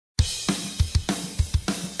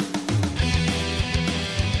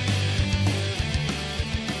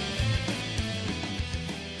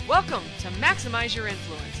Welcome to Maximize Your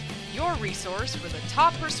Influence, your resource for the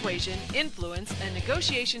top persuasion, influence, and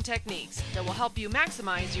negotiation techniques that will help you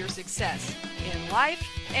maximize your success in life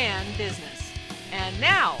and business. And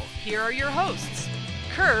now, here are your hosts,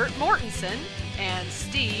 Kurt Mortensen and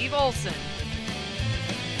Steve Olson.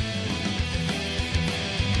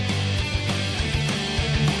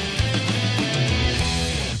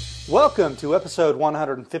 Welcome to episode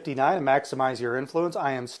 159 of Maximize Your Influence.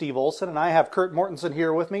 I am Steve Olson, and I have Kurt Mortensen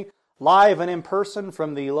here with me, live and in person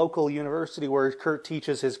from the local university where Kurt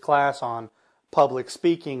teaches his class on public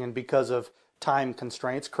speaking, and because of time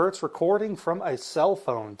constraints, Kurt's recording from a cell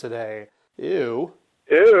phone today. Ew.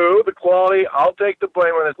 The quality, I'll take the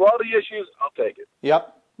blame on the quality issues, I'll take it.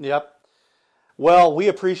 Yep. Well, we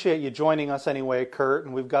appreciate you joining us anyway, Kurt,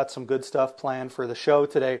 and we've got some good stuff planned for the show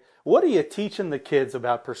today. What are you teaching the kids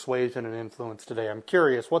about persuasion and influence today? I'm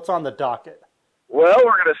curious. What's on the docket? Well,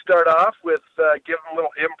 we're going to start off with giving a little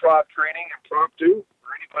improv training, impromptu, for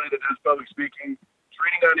anybody that does public speaking.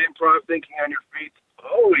 Training on improv, thinking on your feet,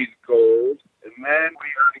 always gold. And then we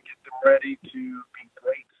are going to get them ready to be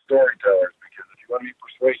great storytellers, because if you want to be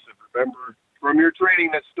persuasive, remember from your training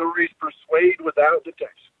that stories persuade without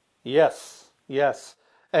detection. Yes.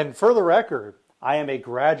 And for the record, I am a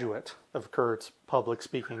graduate of Kurt's public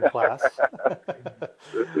speaking class.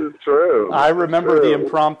 This is true. I remember the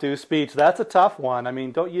impromptu speech. That's a tough one. I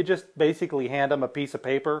mean, don't you just basically hand them a piece of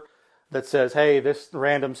paper that says, hey, this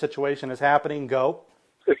random situation is happening, go?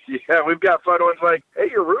 Yeah, we've got fun ones like, hey,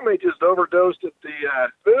 your roommate just overdosed at the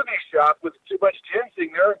smoothie shop with too much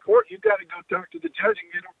ginseng. They're in court. You've got to go talk to the judge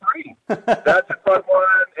and get them free. That's a fun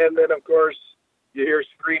one. And then, of course, you hear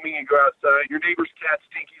screaming, you go outside. Your neighbor's cat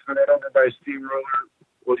Stinky's been run over by a steamroller.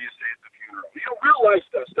 What do you say at the funeral? You know, real life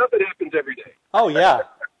stuff that happens every day. Oh, yeah.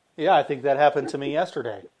 Yeah, I think that happened to me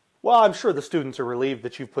yesterday. Well, I'm sure the students are relieved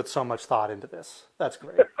that you've put so much thought into this. That's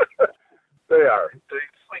great. They are. They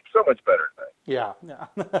sleep so much better at night. Yeah.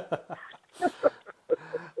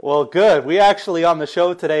 Well, good. We actually, on the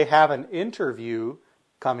show today, have an interview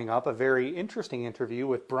coming up, a very interesting interview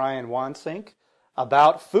with Brian Wansink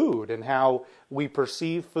about food and how we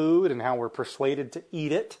perceive food and how we're persuaded to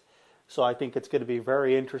eat it. So I think it's going to be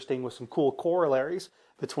very interesting with some cool corollaries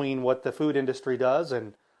between what the food industry does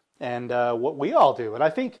and what we all do. And I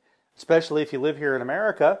think, especially if you live here in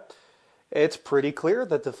America, it's pretty clear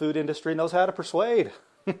that the food industry knows how to persuade.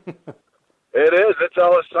 It is. It's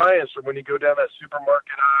all a science, from when you go down that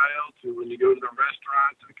supermarket aisle to when you go to the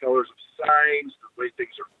restaurant, to the colors of signs, the way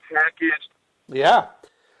things are packaged. Yeah.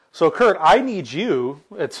 So, Kurt, I need you,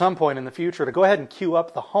 at some point in the future, to go ahead and cue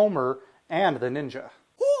up the Homer and the Ninja.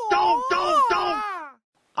 Don't!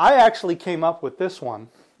 I actually came up with this one.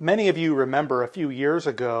 Many of you remember a few years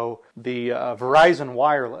ago the Verizon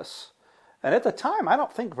Wireless. And at the time, I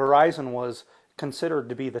don't think Verizon was considered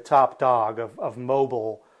to be the top dog of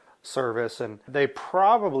mobile service. And they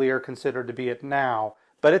probably are considered to be it now.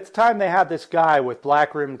 But at the time, they had this guy with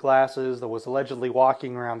black-rimmed glasses that was allegedly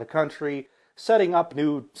walking around the country, setting up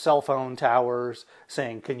new cell phone towers,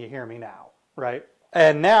 saying, can you hear me now, right?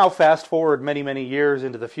 And now, fast forward many, many years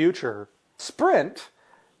into the future, Sprint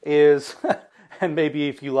is, and maybe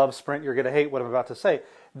if you love Sprint, you're going to hate what I'm about to say,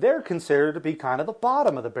 they're considered to be kind of the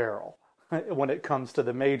bottom of the barrel when it comes to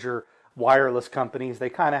the major wireless companies. They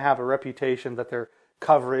kind of have a reputation that their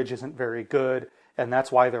coverage isn't very good, and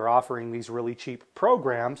that's why they're offering these really cheap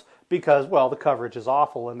programs, because, well, the coverage is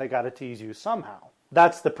awful and they got to tease you somehow.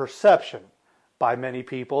 That's the perception by many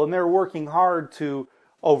people, and they're working hard to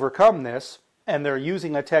overcome this, and they're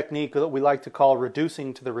using a technique that we like to call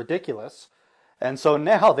reducing to the ridiculous. And so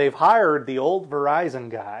now they've hired the old Verizon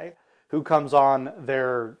guy who comes on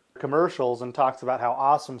their commercials and talks about how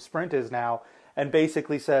awesome Sprint is now, and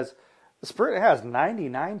basically says, Sprint has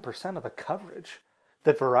 99% of the coverage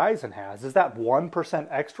that Verizon has. Is that 1%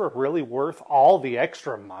 extra really worth all the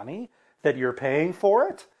extra money that you're paying for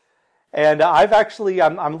it? And I'm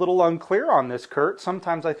a little unclear on this, Kurt.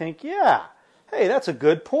 Sometimes I think, yeah, hey, that's a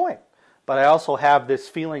good point. But I also have this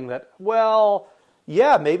feeling that, well,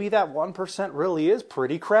 yeah, maybe that 1% really is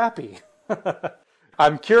pretty crappy.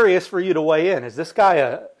 I'm curious for you to weigh in. Is this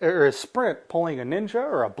guy or is Sprint pulling a ninja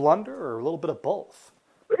or a blunder or a little bit of both?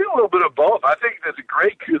 Maybe a little bit of both. I think that's a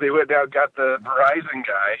great coup. They went down and got the Verizon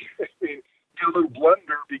guy. I mean, a little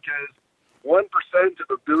blunder, because 1% of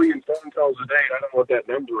a billion phone calls a day, I don't know what that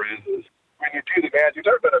number is. When you do the math, you're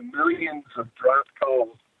talking about millions of dropped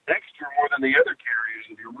calls, extra more than the other carriers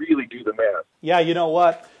if you really do the math. Yeah, you know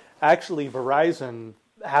what? Actually, Verizon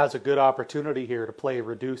has a good opportunity here to play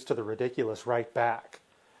reduce to the ridiculous right back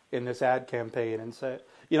in this ad campaign and say,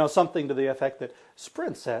 something to the effect that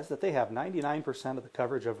Sprint says that they have 99% of the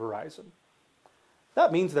coverage of Verizon.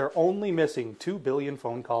 That means they're only missing 2 billion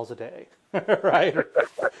phone calls a day, right?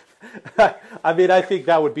 I mean, I think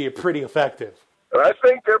that would be pretty effective. I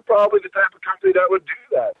think they're probably the type of company that would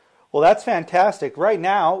do that. Well, that's fantastic. Right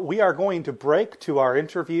now, we are going to break to our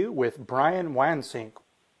interview with Brian Wansink.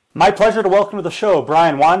 My pleasure to welcome to the show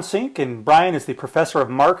Brian Wansink, and Brian is the Professor of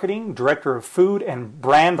Marketing, Director of Food and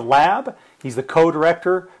Brand Lab. He's the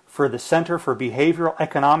co-director for the Center for Behavioral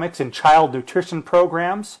Economics and Child Nutrition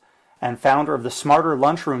Programs, and founder of the Smarter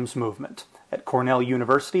Lunchrooms movement at Cornell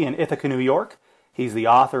University in Ithaca, New York. He's the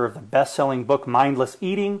author of the best-selling book Mindless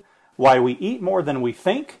Eating, Why We Eat More Than We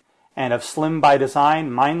Think, and of Slim by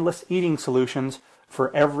Design, Mindless Eating Solutions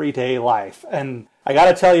for Everyday Life. And I got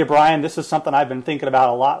to tell you, Brian, this is something I've been thinking about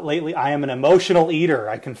a lot lately. I am an emotional eater,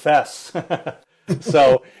 I confess.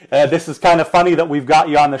 So this is kind of funny that we've got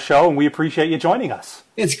you on the show, and we appreciate you joining us.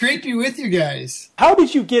 It's great to be with you guys. How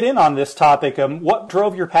did you get in on this topic? What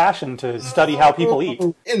drove your passion to study how people eat?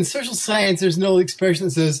 In social science, there's no expression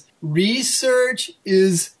that says, research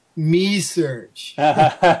is me-search.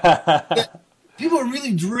 People are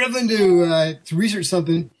really driven to research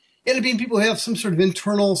something. End up being people who have some sort of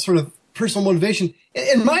internal sort of personal motivation.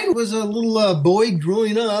 And mine was a little boy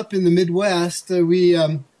growing up in the Midwest.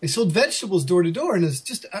 I sold vegetables door to door, and it's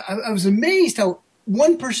just I was amazed how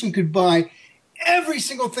one person could buy every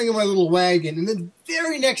single thing in my little wagon, and the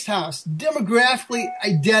very next house, demographically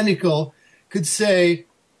identical, could say,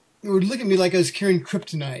 it would look at me like I was carrying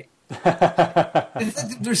kryptonite.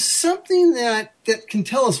 There's something that can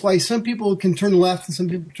tell us why some people can turn left and some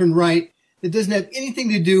people turn right that doesn't have anything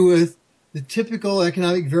to do with the typical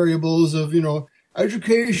economic variables of,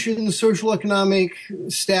 education, social economic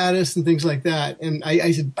status, and things like that. And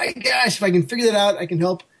I said, by gosh, if I can figure that out, I can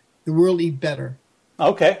help the world eat better.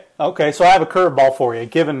 Okay. So I have a curveball for you.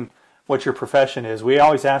 Given what your profession is, we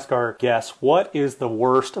always ask our guests, what is the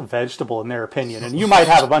worst vegetable in their opinion? And you might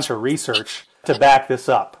have a bunch of research to back this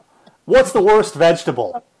up. What's the worst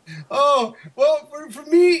vegetable? Oh, well, for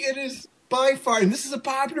me, it is by far, and this is a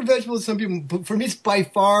popular vegetable to some people, but for me, it's by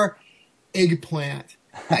far eggplant.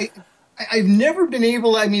 I've never been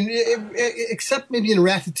able, except maybe in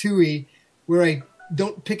ratatouille, where I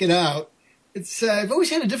don't pick it out. I've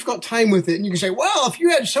always had a difficult time with it. And you can say, well, if you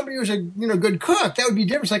had somebody who was a good cook, that would be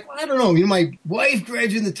different. It's like, well, I don't know. My wife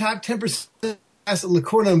graduated in the top 10% at Le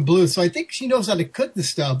Cordon Bleu, so I think she knows how to cook this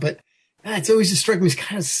stuff, but it's always just struck me as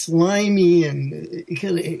kind of slimy and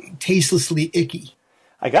kind of tastelessly icky.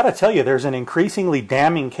 I got to tell you, there's an increasingly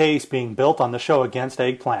damning case being built on the show against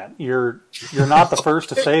eggplant. You're not the first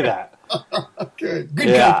to say that. Good.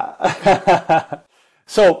 Yeah.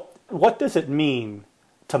 So, what does it mean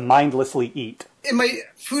to mindlessly eat? In my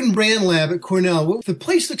food and brand lab at Cornell, the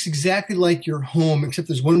place looks exactly like your home, except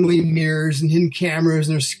there's one-way mirrors and hidden cameras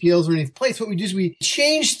and there's scales underneath the place. What we do is we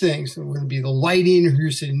change things. So whether it be the lighting or who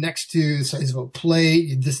you're sitting next to, the size of a plate,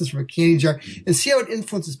 your distance from a candy jar, and see how it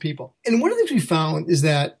influences people. And one of the things we found is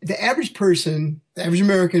that the average person, the average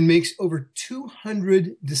American, makes over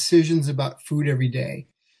 200 decisions about food every day.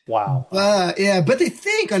 Wow. But they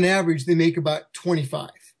think on average they make about 25.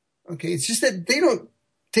 Okay, it's just that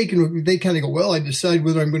they kind of go, well, I decide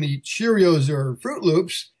whether I'm going to eat Cheerios or Fruit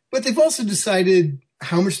Loops, but they've also decided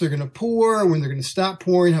how much they're going to pour, when they're going to stop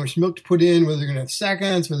pouring, how much milk to put in, whether they're going to have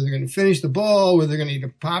seconds, whether they're going to finish the bowl, whether they're going to eat a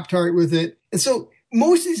Pop-Tart with it. And so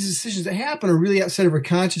most of these decisions that happen are really outside of our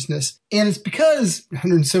consciousness. And it's because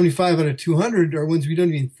 175 out of 200 are ones we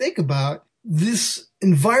don't even think about. This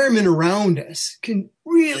environment around us can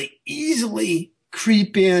really easily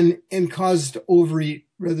creep in and cause us to overeat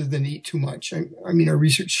rather than eat too much. I mean, our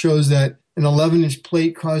research shows that an 11-inch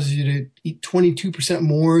plate causes you to eat 22%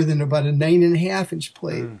 more than about a 9.5-inch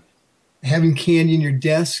plate. Having candy in your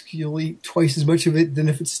desk, you'll eat twice as much of it than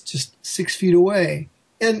if it's just 6 feet away.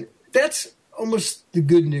 And that's almost the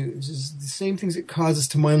good news, is the same things that cause us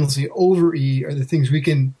to mindlessly overeat are the things we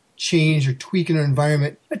can change or tweak in our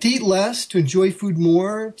environment. But to eat less, to enjoy food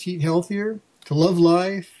more, to eat healthier, to love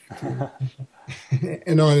life,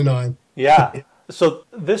 and on and on. Yeah. So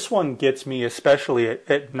this one gets me especially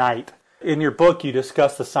at night. In your book, you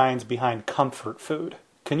discuss the science behind comfort food.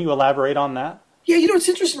 Can you elaborate on that? Yeah, what's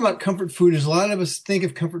interesting about comfort food is a lot of us think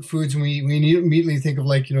of comfort foods and we immediately think of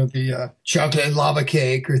the chocolate lava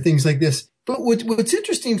cake or things like this. But what's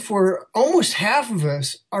interesting for almost half of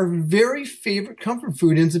us, our very favorite comfort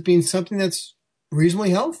food ends up being something that's reasonably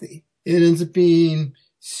healthy. It ends up being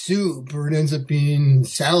soup, or it ends up being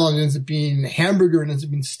salad, it ends up being hamburger, it ends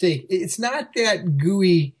up being steak. It's not that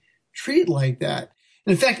gooey treat like that.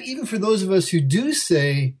 And in fact, even for those of us who do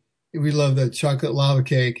say We love the chocolate lava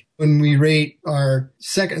cake. When we rate our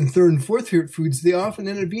second and third and fourth favorite foods, they often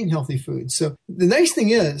end up being healthy foods. So the nice thing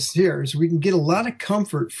is we can get a lot of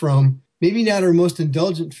comfort from maybe not our most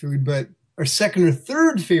indulgent food, but our second or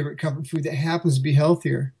third favorite comfort food that happens to be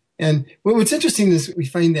healthier. And what's interesting is we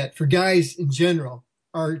find that for guys in general,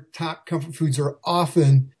 our top comfort foods are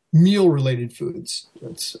often meal-related foods.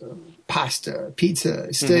 That's pasta,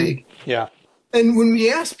 pizza, steak. Mm-hmm. Yeah. And when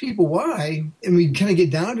we ask people why, and we kind of get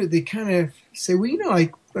down to it, they kind of say, well,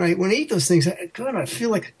 when I eat those things, I feel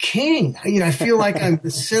like a king. I feel like I'm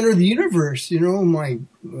the center of the universe.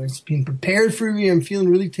 It's being prepared for me. I'm feeling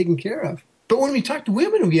really taken care of. But when we talk to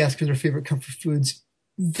women and we ask for their favorite comfort foods,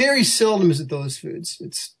 very seldom is it those foods.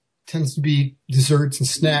 It tends to be desserts and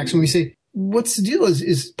snacks. When we say, what's the deal?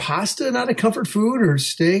 Is pasta not a comfort food or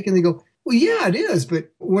steak? And they go, well, yeah, it is.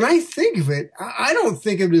 But when I think of it, I don't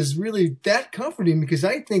think of it as really that comforting because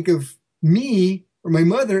I think of me or my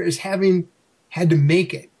mother as having had to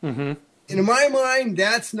make it. Mm-hmm. And in my mind,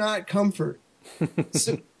 that's not comfort.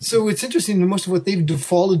 So it's interesting that most of what they've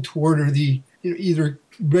defaulted toward are the either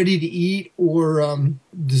ready to eat or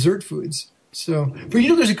dessert foods. So, but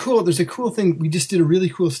there's a cool thing. We just did a really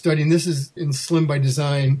cool study, and this is in Slim by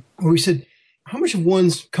Design, where we said, how much of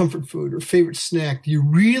one's comfort food or favorite snack do you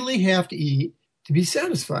really have to eat to be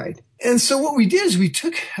satisfied? And so what we did is we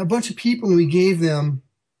took a bunch of people and we gave them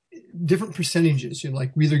different percentages.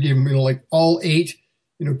 We either gave them, all 8,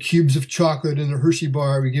 cubes of chocolate in a Hershey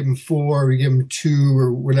bar. We gave them 4, we gave them 2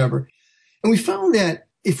 or whatever. And we found that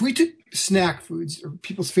if we took snack foods or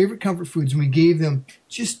people's favorite comfort foods and we gave them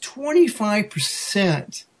just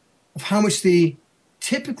 25% of how much they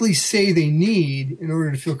typically say they need in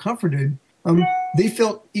order to feel comforted, they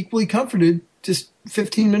felt equally comforted just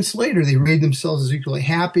 15 minutes later. They rated themselves as equally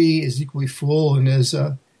happy, as equally full, and as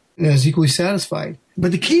equally satisfied.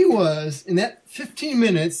 But the key was, in that 15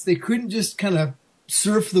 minutes, they couldn't just kind of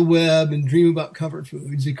surf the web and dream about comfort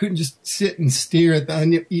foods. They couldn't just sit and stare at the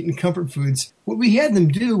uneaten comfort foods. What we had them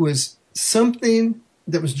do was something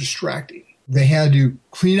that was distracting. They had to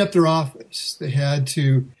clean up their office. They had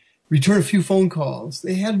to return a few phone calls.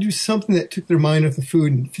 They had to do something that took their mind off the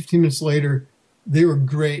food. And 15 minutes later, they were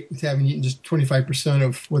great with having eaten just 25%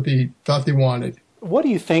 of what they thought they wanted. What do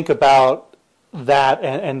you think about that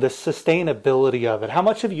and the sustainability of it? How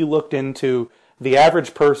much have you looked into the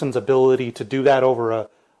average person's ability to do that over a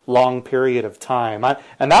long period of time?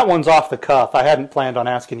 And that one's off the cuff. I hadn't planned on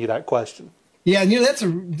asking you that question. Yeah, that's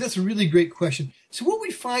a really great question. So what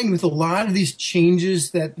we find with a lot of these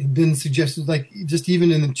changes that have been suggested, like just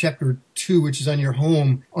even in the chapter 2, which is on your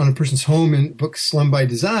home, on a person's home in book Slim by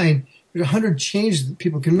Design, there's 100 changes that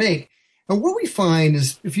people can make. And what we find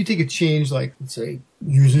is if you take a change like, let's say,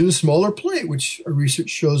 using a smaller plate, which our research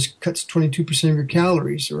shows cuts 22% of your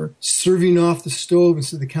calories, or serving off the stove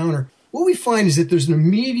instead of the counter, what we find is that there's an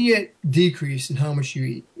immediate decrease in how much you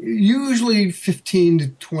eat, usually 15 to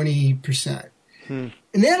 20%. And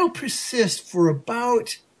that'll persist for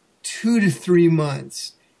about 2 to 3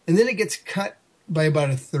 months. And then it gets cut by about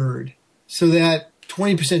a third. So that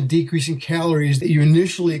 20% decrease in calories that you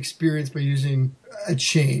initially experienced by using a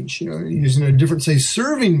change, using a different size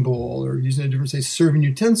serving bowl or using a different size serving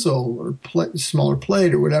utensil or smaller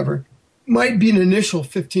plate or whatever, might be an initial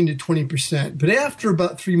 15 to 20%. But after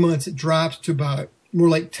about 3 months, it drops to about more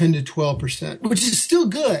like 10 to 12%, which is still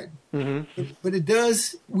good. Mm-hmm. But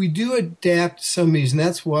we do adapt some of these, and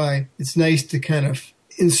that's why it's nice to kind of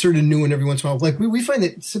insert a new one every once in a while. Like we find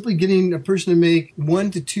that simply getting a person to make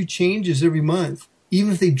 1 to 2 changes every month,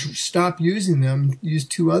 even if they stop using them, use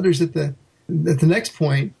 2 others at the next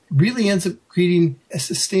point, really ends up creating a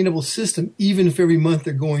sustainable system, even if every month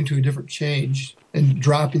they're going to a different change and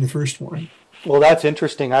dropping the first one. Well, that's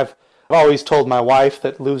interesting. I've always told my wife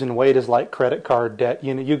that losing weight is like credit card debt.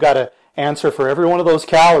 You got to answer for every one of those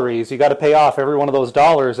calories. You got to pay off every one of those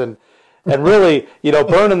dollars, and really,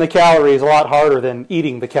 burning the calorie is a lot harder than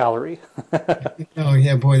eating the calorie. Oh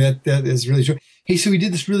yeah, boy, that is really true. Hey, so we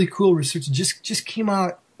did this really cool research. It just came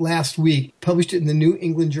out last week, published it in the New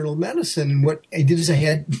England Journal of Medicine. And what I did is I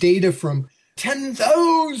had data from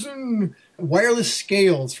 10,000 wireless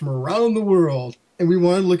scales from around the world. And we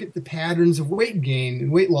wanted to look at the patterns of weight gain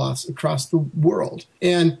and weight loss across the world.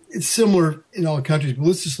 And it's similar in all countries, but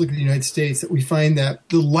let's just look at the United States, that we find that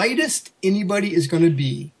the lightest anybody is going to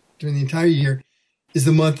be during the entire year is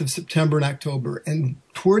the month of September and October. And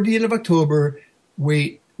toward the end of October,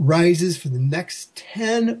 weight rises for the next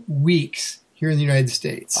 10 weeks here in the United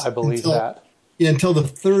States. I believe that. Yeah, until the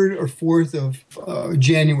 3rd or 4th of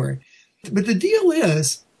January. But the deal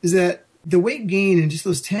is that the weight gain in just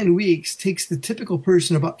those 10 weeks takes the typical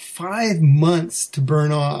person about 5 months to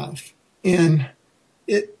burn off. And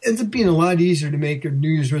it ends up being a lot easier to make a New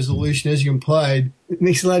Year's resolution, as you implied. It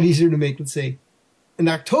makes it a lot easier to make, let's say, an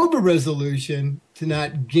October resolution to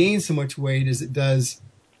not gain so much weight as it does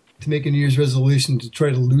to make a New Year's resolution to try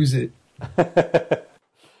to lose it.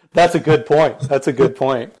 That's a good point. That's a good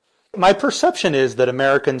point. My perception is that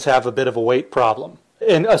Americans have a bit of a weight problem.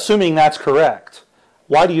 And assuming that's correct,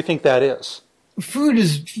 why do you think that is? Food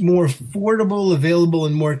is more affordable, available,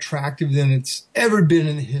 and more attractive than it's ever been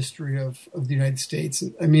in the history of the United States.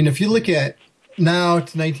 I mean, if you look at now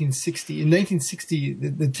to 1960, in 1960,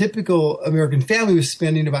 the typical American family was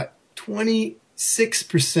spending about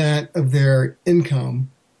 26% of their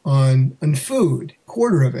income on food, a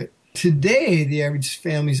quarter of it. Today, the average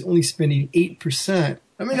family is only spending 8%.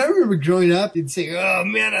 I mean, I remember growing up, you'd say, oh,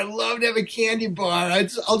 man, I'd love to have a candy bar.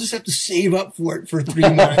 I'll just have to save up for it for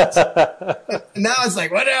 3 months. And now it's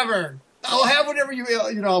like, whatever. I'll have whatever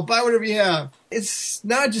I'll buy whatever you have. It's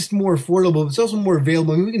not just more affordable, it's also more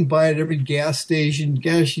available. I mean, we can buy it at every gas station.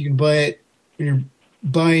 Gosh, you can buy it when you're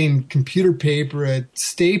buying computer paper at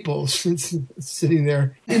Staples. It's sitting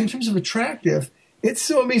there. And in terms of attractive, it's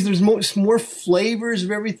so amazing. There's more flavors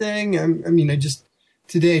of everything.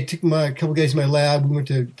 Today, I took a couple guys in my lab. We went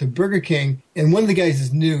to Burger King, and one of the guys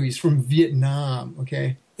is new. He's from Vietnam,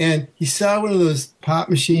 okay? And he saw one of those pop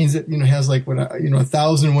machines that, has like,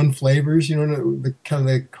 1,001 flavors, the kind of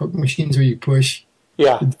the Coke machines where you push.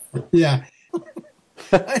 Yeah. Yeah.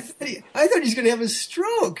 I thought he was going to have a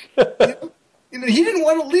stroke. He didn't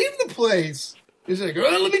want to leave the place. He's like, oh,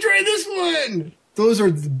 let me try this one. Those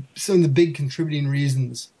are some of the big contributing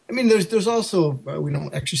reasons. I mean, there's also, we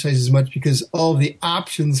don't exercise as much because all of the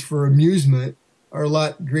options for amusement are a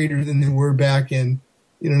lot greater than they were back in,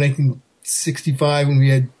 1965 when we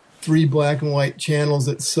had 3 black and white channels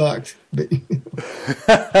that sucked. But,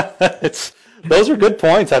 those are good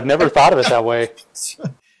points. I've never thought of it that way.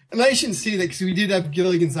 And I shouldn't say that because we did have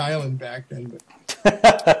Gilligan's Island back then.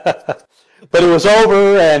 But it was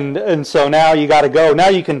over, and so now you got to go. Now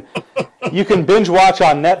you can binge watch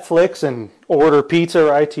on Netflix and order pizza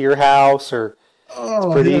right to your house, or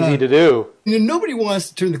it's pretty easy to do. Nobody wants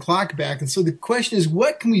to turn the clock back, and so the question is,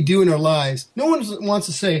 what can we do in our lives? No one wants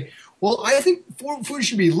to say, well, I think food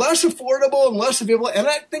should be less affordable and less available, and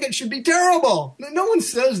I think it should be terrible. No one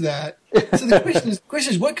says that. So the question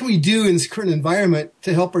is, what can we do in this current environment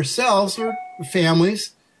to help ourselves or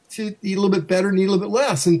families to eat a little bit better and eat a little bit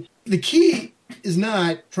less? And the key is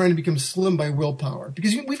not trying to become slim by willpower,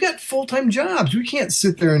 because we've got full-time jobs. We can't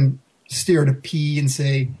sit there and stare at a pea and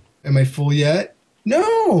say, am I full yet?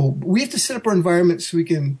 No, we have to set up our environment so we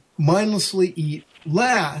can mindlessly eat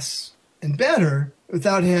less and better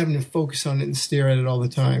without having to focus on it and stare at it all the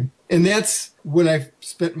time. And that's what I've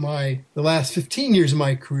spent the last 15 years of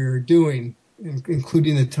my career doing,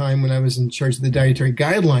 including the time when I was in charge of the dietary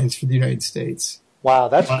guidelines for the United States. Wow,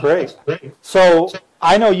 that's great. So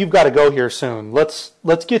I know you've got to go here soon. Let's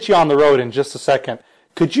get you on the road in just a second.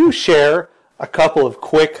 Could you share a couple of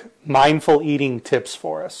quick mindful eating tips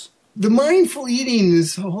for us? The mindful eating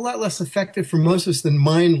is a whole lot less effective for most of us than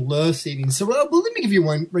mindless eating. So let me give you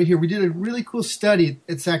one right here. We did a really cool study.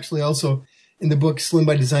 It's actually also in the book Slim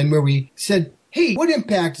by Design, where we said, hey, what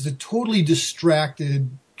impact does a totally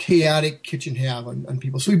distracted, chaotic kitchen have on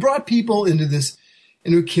people? So we brought people into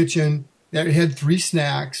a kitchen that had 3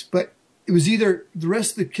 snacks, but it was the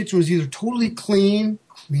rest of the kitchen was either totally clean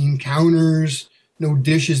counters, no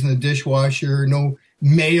dishes in the dishwasher, no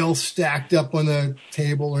mail stacked up on the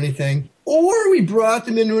table or anything. Or we brought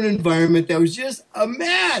them into an environment that was just a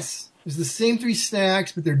mess. It was the same 3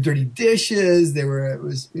 snacks, but they're dirty dishes. It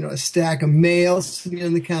was a stack of mail sitting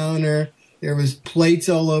on the counter. There was plates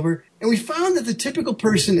all over. And we found that the typical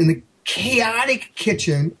person in the chaotic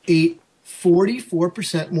kitchen ate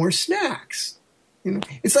 44% more snacks.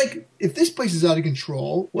 It's like, if this place is out of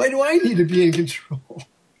control, why do I need to be in control?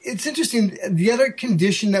 It's interesting. The other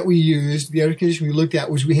condition we looked at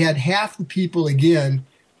was we had half the people, again,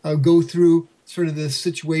 go through sort of the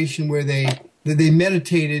situation where they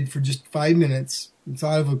meditated for just 5 minutes,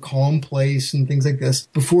 thought of a calm place and things like this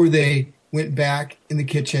before they went back in the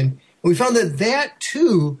kitchen. And we found that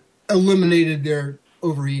too eliminated their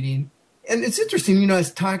overeating. And it's interesting, I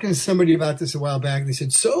was talking to somebody about this a while back. They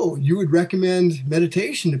said, so you would recommend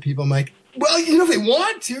meditation to people? I'm like, well, if they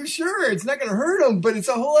want to, sure. It's not going to hurt them, but it's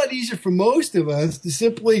a whole lot easier for most of us to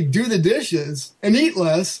simply do the dishes and eat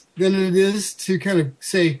less than it is to kind of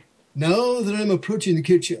say, now that I'm approaching the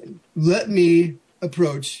kitchen, let me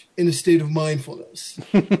approach in a state of mindfulness.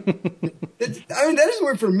 That doesn't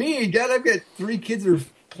work for me. God, I've got 3 kids that are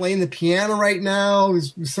playing the piano right now.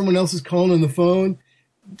 Someone else is calling on the phone.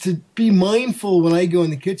 To be mindful when I go in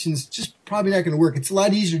the kitchen is just probably not going to work. It's a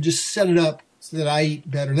lot easier to just set it up so that I eat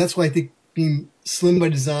better. And that's why I think being slim by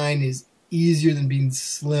design is easier than being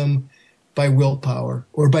slim by willpower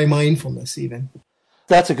or by mindfulness even.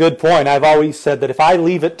 That's a good point. I've always said that if I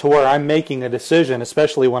leave it to where I'm making a decision,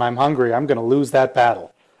 especially when I'm hungry, I'm going to lose that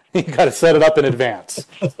battle. You got to set it up in advance.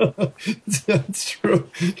 That's true.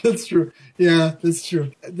 That's true. Yeah, that's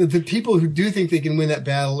true. The people who do think they can win that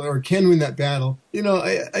battle or can win that battle,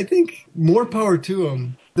 I think more power to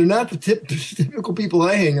them. They're not the typical people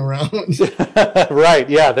I hang around. Right.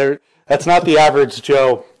 Yeah. That's not the average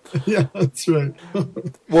Joe. Yeah, that's right.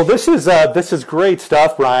 Well, this is great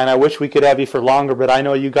stuff, Brian. I wish we could have you for longer, but I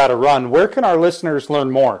know you got to run. Where can our listeners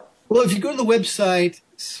learn more? Well, if you go to the website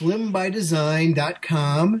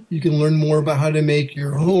slimbydesign.com, you can learn more about how to make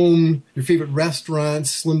your home, your favorite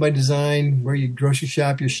restaurants, Slim by Design, where you grocery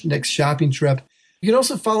shop, your next shopping trip. You can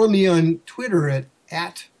also follow me on Twitter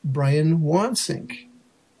at Brian Wansink.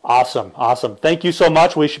 Awesome. Thank you so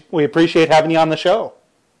much. We appreciate having you on the show.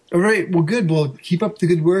 All right. Well, good. Well, keep up the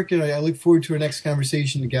good work, and I look forward to our next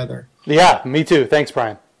conversation together. Yeah, me too. Thanks,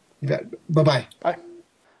 Brian. Bye-bye. Bye.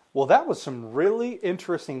 Well, that was some really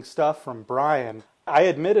interesting stuff from Brian. I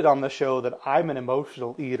admitted on the show that I'm an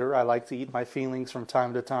emotional eater. I like to eat my feelings from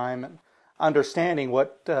time to time, and understanding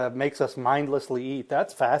what makes us mindlessly eat.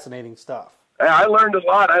 That's fascinating stuff. I learned a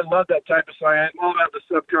lot. I love that type of science. All about the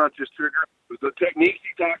subconscious trigger. The techniques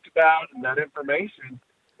he talked about and that information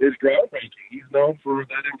is groundbreaking. He's known for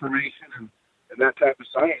that information and that type of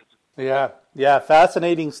science. Yeah,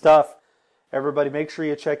 fascinating stuff. Everybody, make sure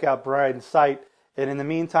you check out Brian's site. And in the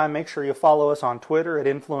meantime, make sure you follow us on Twitter at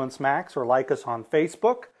InfluenceMax or like us on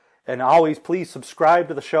Facebook. And always please subscribe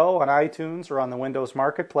to the show on iTunes or on the Windows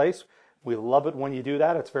Marketplace. We love it when you do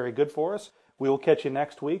that. It's very good for us. We will catch you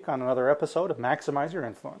next week on another episode of Maximize Your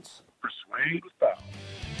Influence. Persuade with Power.